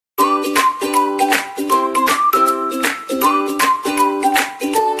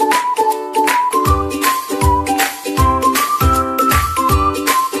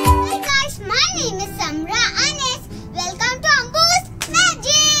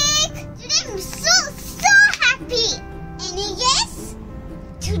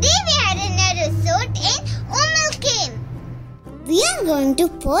going to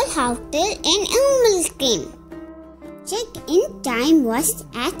Pearl Hotel in Ambuzz. Check-in time was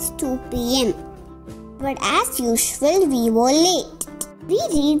at 2 p.m. But as usual, we were late. We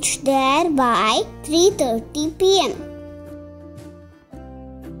reached there by 3:30 p.m.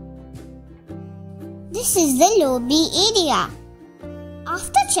 This is the lobby area.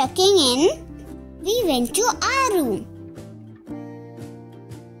 After checking in, we went to our room.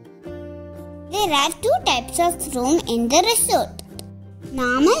 There are two types of room in the resort: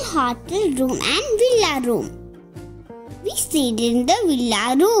 normal hotel room and villa room. We stayed in the villa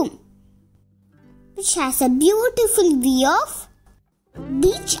room, which has a beautiful view of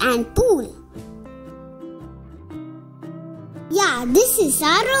beach and pool. Yeah, this is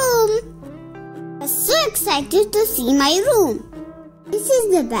our room. I was so excited to see my room. This is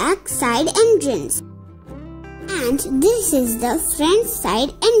the back side entrance, and this is the front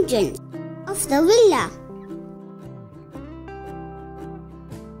side entrance of the villa.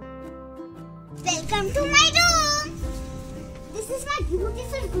 Welcome to my room. This is my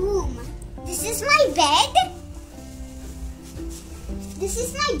beautiful room. This is my bed. This is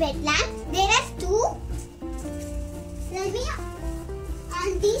my bed lamp. There are two. Let me on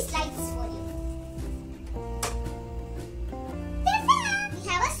these lights for you. We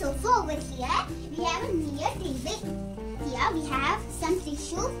have a sofa over here. We have a near table. Here we have some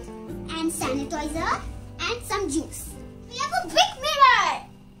tissue and sanitizer and some juice. We have a big mirror.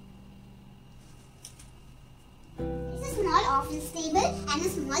 It's a small office table and a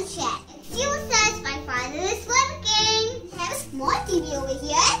small chair. Excuse us, my father is working. We have a small TV over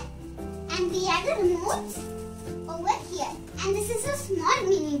here, and we have the remote over here. And this is a small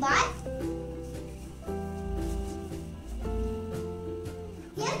mini bar.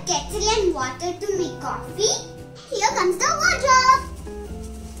 We have kettle and water to make coffee. Here comes the wardrobe.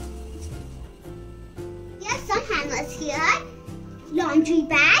 We have some hammers here, laundry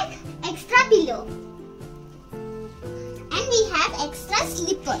bag, extra pillow, and we have extra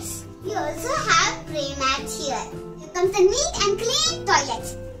slippers. We also have tray mats here. Here comes the neat and clean toilet.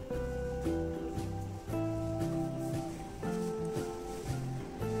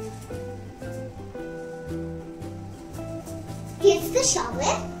 Here's the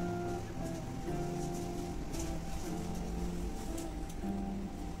shower.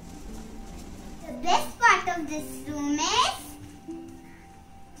 The best part of this room is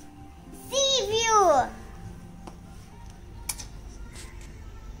sea view.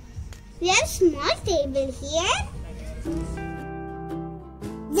 We have small table here.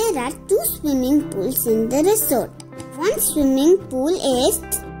 There are two swimming pools in the resort. One swimming pool is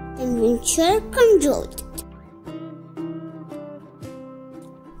temperature controlled.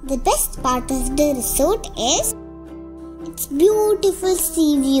 The best part of the resort is its beautiful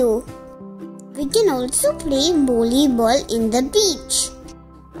sea view. We can also play volleyball in the beach.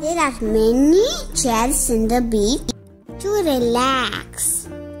 There are many chairs in the beach to relax.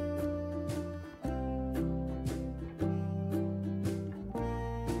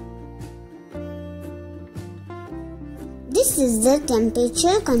 This is the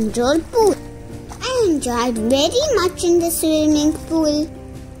temperature control pool. I enjoyed very much in the swimming pool.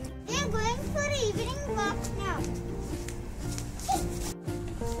 We are going for an evening walk now.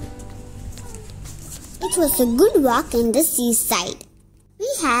 It was a good walk in the seaside. We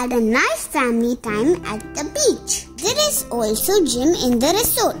had a nice family time at the beach. There is also gym in the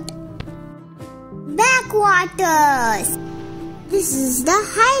resort. Backwaters. This is the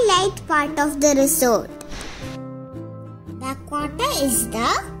highlight part of the resort. Backwater is the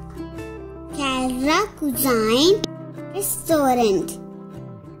QUWAIN restaurant.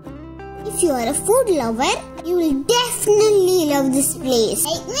 If you are a food lover, you will definitely love this place.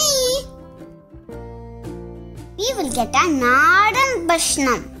 Like me. We will get a Nadan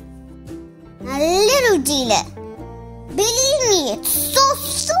Bashnam. Nalli Rujile. Believe me, it's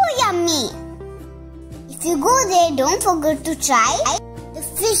so yummy. If you go there, don't forget to try the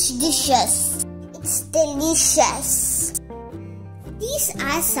fish dishes. It's delicious. These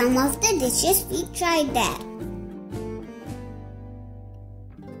are some of the dishes we tried there.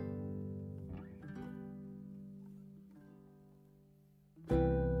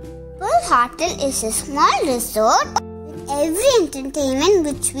 Pearl Hotel is a small resort with every entertainment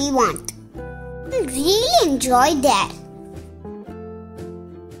which we want. We really enjoy there.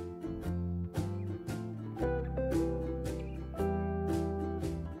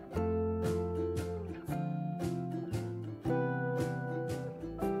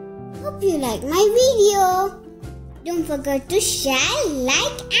 Hope you like my video. Don't forget to share,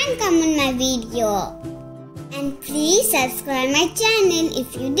 like and comment my video. And please subscribe my channel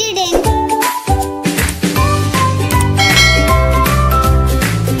if you didn't.